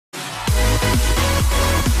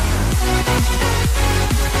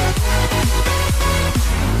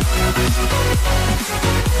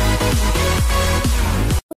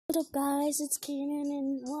guys, it's Kenan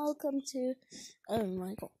and welcome to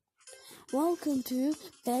welcome to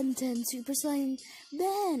Ben 10 Super Saiyan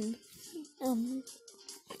Ben.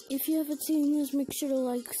 If you haven't seen this, make sure to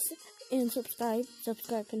like and subscribe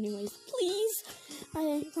anyways, please.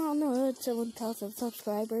 I don't know, it's 1,000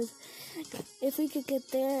 subscribers. If we could get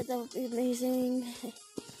there, that would be amazing.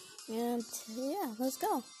 And yeah, let's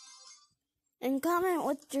go. And comment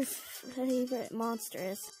what your favorite monster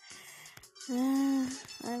is.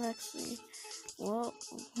 I've actually, whoa,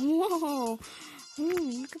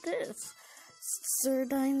 look at this, Sir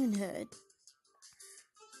Diamond Head.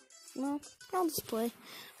 Well, I'll just play.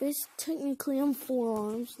 But technically I'm 4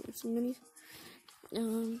 arms. It's many,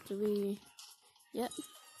 yep.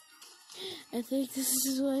 I think this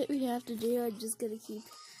is what we have to do. I'm just gonna keep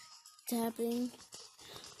tapping.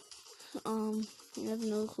 I have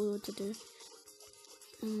no clue what to do.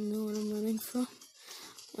 I don't know what I'm running from.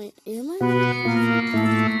 Wait, am I running?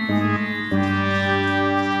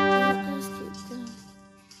 Let's keep going.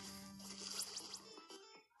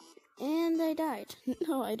 And I died.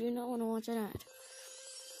 No, I do not want to watch I died.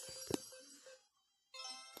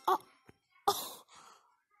 Oh!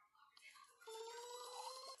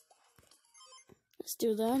 Let's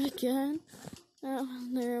do that again. That was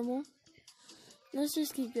terrible. Let's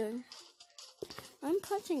just keep going. I'm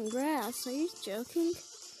cutting grass. Are you joking?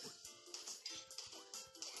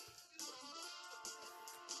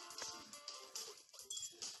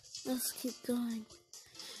 Let's keep going.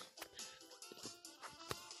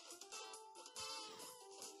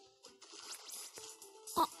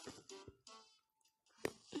 Oh.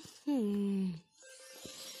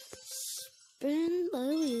 Spin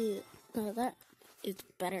Lily. No, that is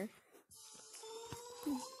better.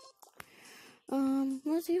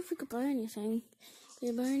 Let's see if we could buy anything. Can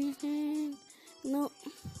you buy anything? No,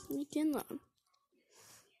 we cannot.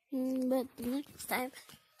 But next time,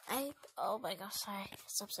 oh my gosh, sorry,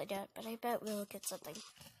 it's upside down, but I bet we'll get something.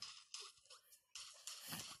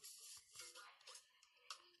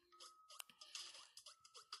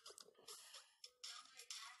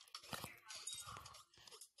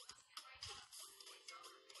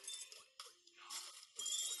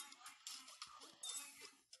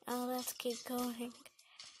 Oh, let's keep going.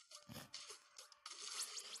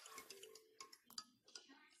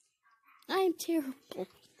 I'm terrible.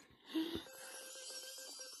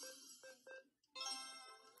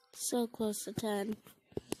 So close to 10.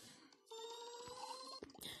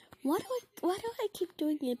 Why do I keep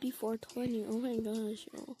doing it before 20? Oh my gosh,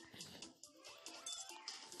 yo.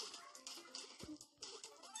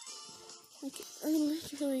 Like, I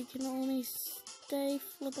literally can only stay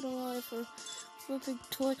flipping alive for flipping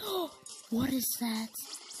toy. Oh, what is that?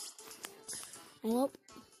 Well,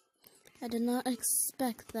 I did not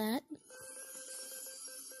expect that.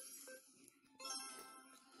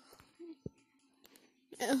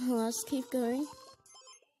 Let's keep going.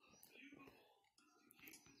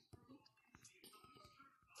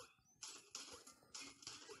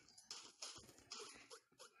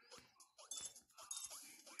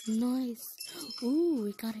 Nice. Ooh,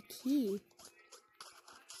 we got a key.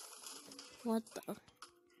 What the?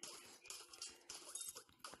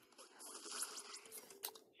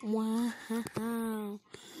 Wow.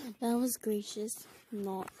 That was gracious.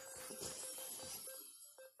 Not.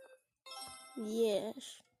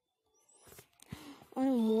 Yes.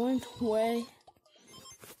 I'm 1 way.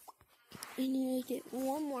 I need to get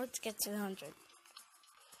 1 more to get to 100.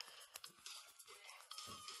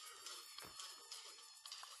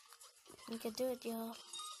 We could do it, y'all.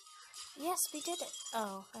 Yes, we did it.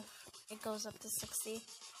 Oh, it goes up to 60.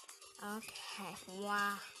 Okay,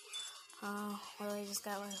 wow. Oh, well, I just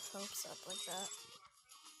got my hopes up like that.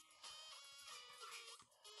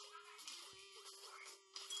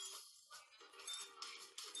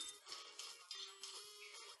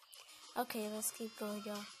 Okay, let's keep going,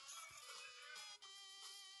 y'all.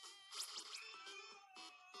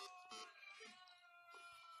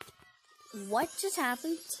 What just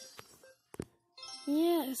happened?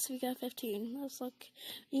 Yes, we got 15. That's okay.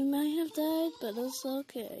 You might have died, but that's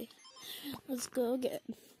okay. Let's go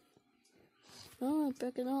again. Oh, I'm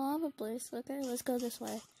breaking all over the place. Okay, let's go this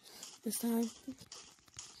way. This time.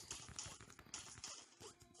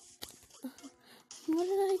 What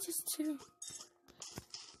did I just do?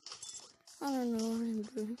 I don't know what I'm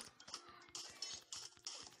doing.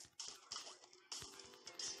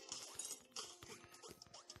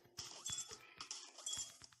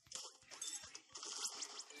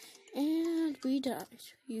 And we died.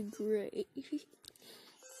 You great.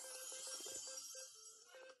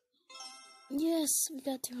 Yes, we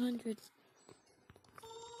got 200.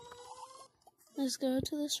 Let's go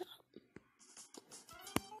to the shop.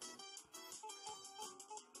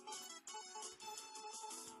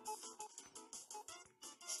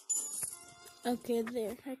 Okay,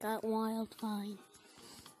 there. I got Wildvine.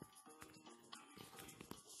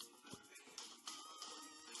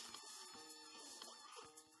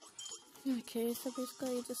 Okay, so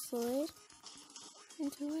basically you just slide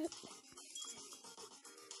into it.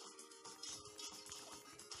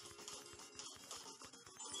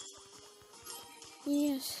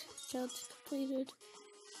 Yes, challenge completed.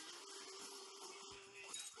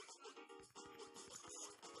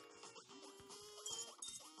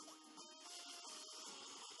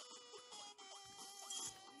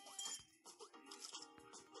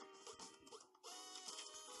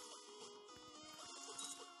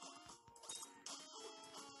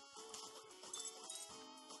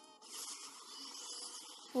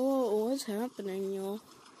 Oh, what's happening, y'all?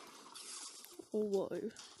 Whoa.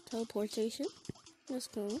 Teleportation? Let's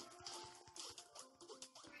go.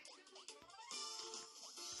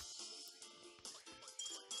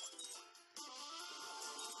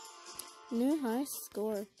 New high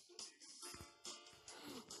score.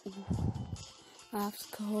 Ooh. That's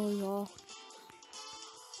cool, y'all.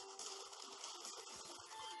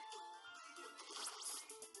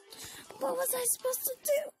 What was I supposed to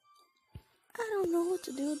do? I don't know what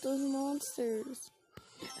to do with those monsters.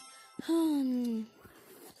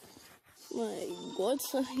 My God,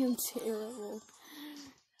 I am terrible.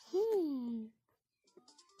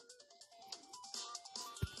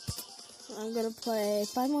 I'm gonna play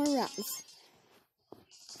 5 more rounds.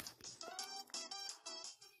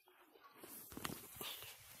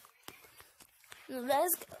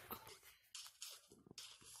 Let's go.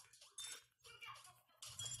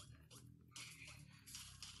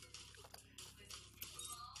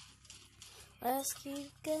 Let's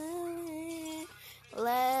keep going.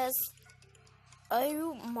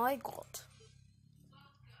 Oh my God.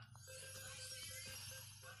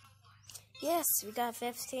 Yes, we got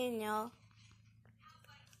 15, y'all.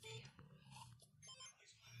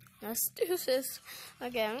 Let's do this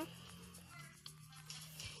again.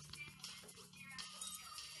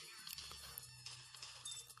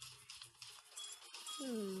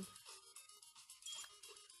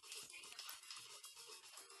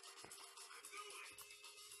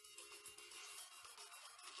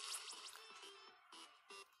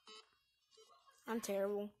 I'm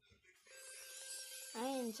terrible. I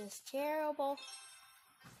am just terrible.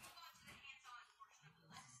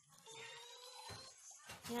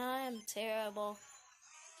 Yeah, I am terrible.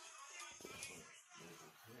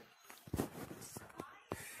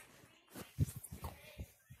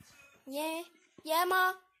 Yeah. Yeah,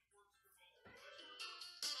 Ma.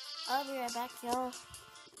 I'll be right back, y'all.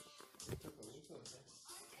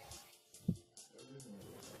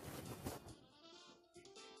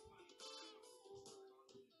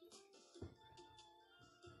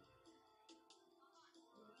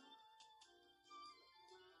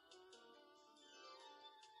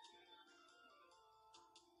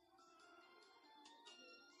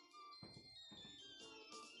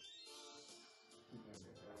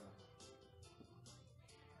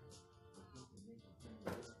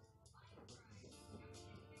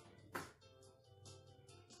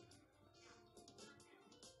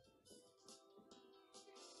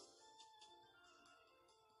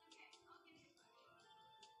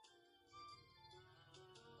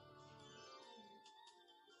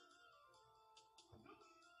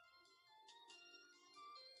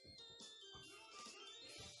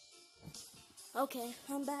 Okay,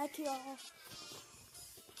 I'm back, y'all.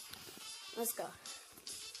 Let's go.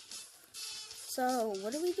 So,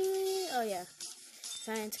 what are we doing? Oh, yeah.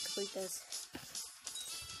 Trying to complete this.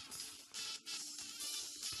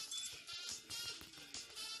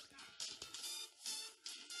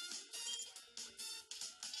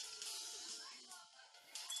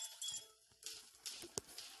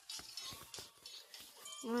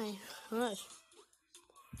 My gosh.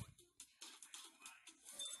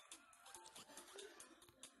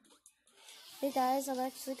 Hey guys, I'm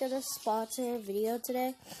actually gonna sponsor a video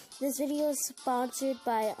today. This video is sponsored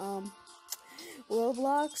by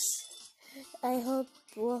Roblox. I hope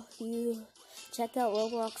you check out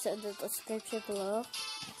Roblox in the description below.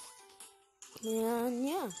 And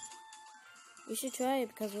yeah, you should try it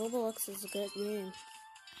because Roblox is a good game.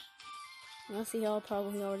 Most of y'all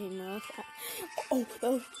probably already know that.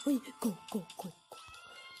 Oh, wait, go. Oh,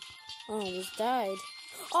 I almost died.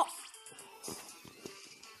 Oh!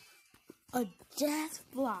 A death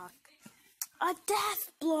block. A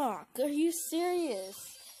death block. Are you serious?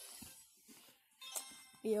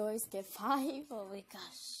 We always get 5. Oh my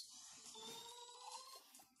gosh.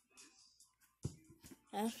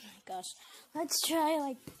 Oh my gosh. Let's try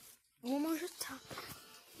like one more time.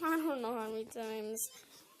 I don't know how many times.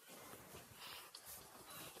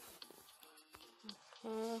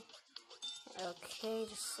 Okay,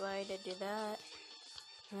 just slide to do that.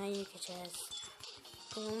 And then you can just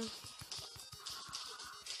boom.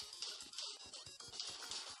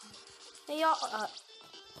 Hey y'all,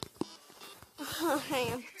 I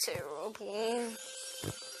am terrible.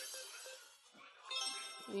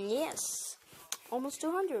 Yes, almost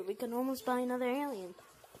 200. We can almost buy another alien.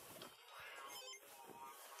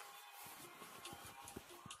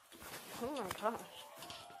 Oh my gosh.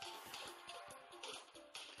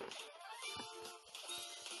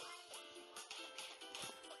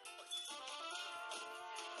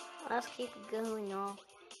 Let's keep going, y'all.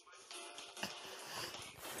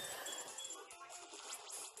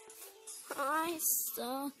 I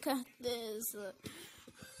suck at this.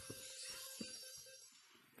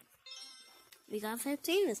 We got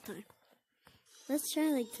 15 this time. Let's try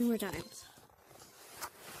like 2 more times.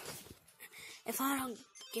 If I don't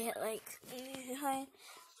get like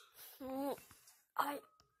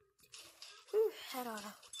head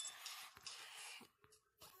auto.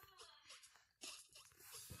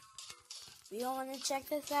 If you all want to check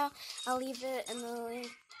this out, I'll leave it in the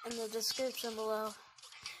link in the description below.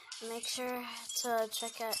 Make sure to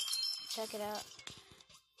check it out.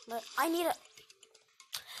 But I need to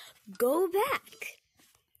go back.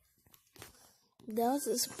 That was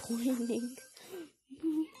disappointing.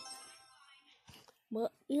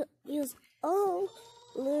 But it is all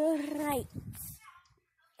right.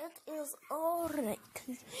 It is alright.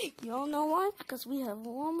 Y'all know why? Because we have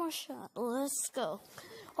one more shot. Let's go.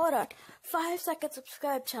 Hold on. 5 second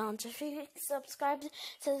subscribe challenge. If you subscribe to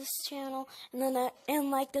this channel and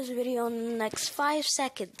like this video in the next 5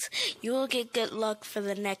 seconds, you will get good luck for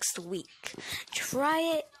the next week. Try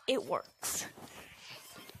it. It works.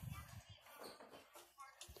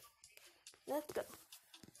 Let's go.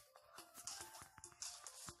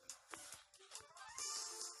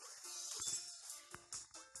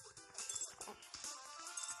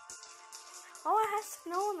 Oh, it has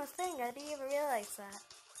snow on the thing. I didn't even realize that.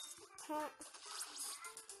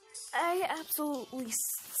 I absolutely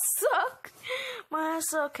suck. But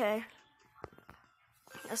that's okay.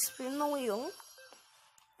 Let's spin the wheel.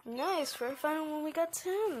 Nice. We're finding when we got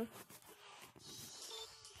 10.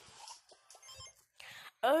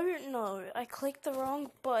 Oh no, I clicked the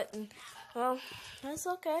wrong button. Well, that's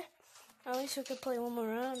okay. At least we could play one more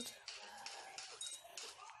round.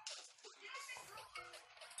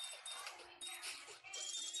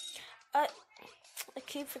 I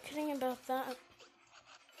keep forgetting about that.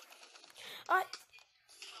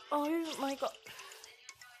 Oh my god.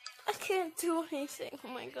 I can't do anything. Oh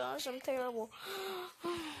my gosh, I'm terrible.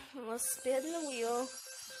 Let's spin the wheel.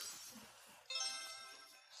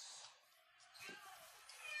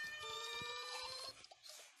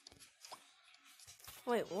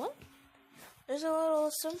 Wait, what? There's a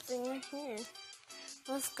little something right here.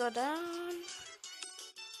 Let's go down.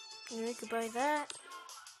 And we could buy that.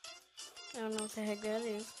 I don't know what the heck that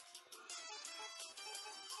is.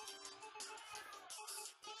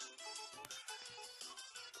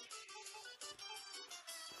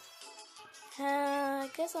 I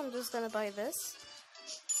guess I'm just gonna buy this.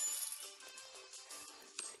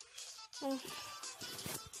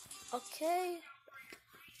 Okay.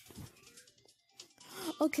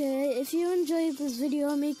 Okay, if you enjoyed this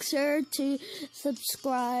video, make sure to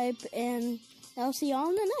subscribe, and I'll see y'all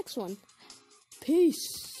in the next one.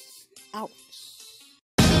 Peace out.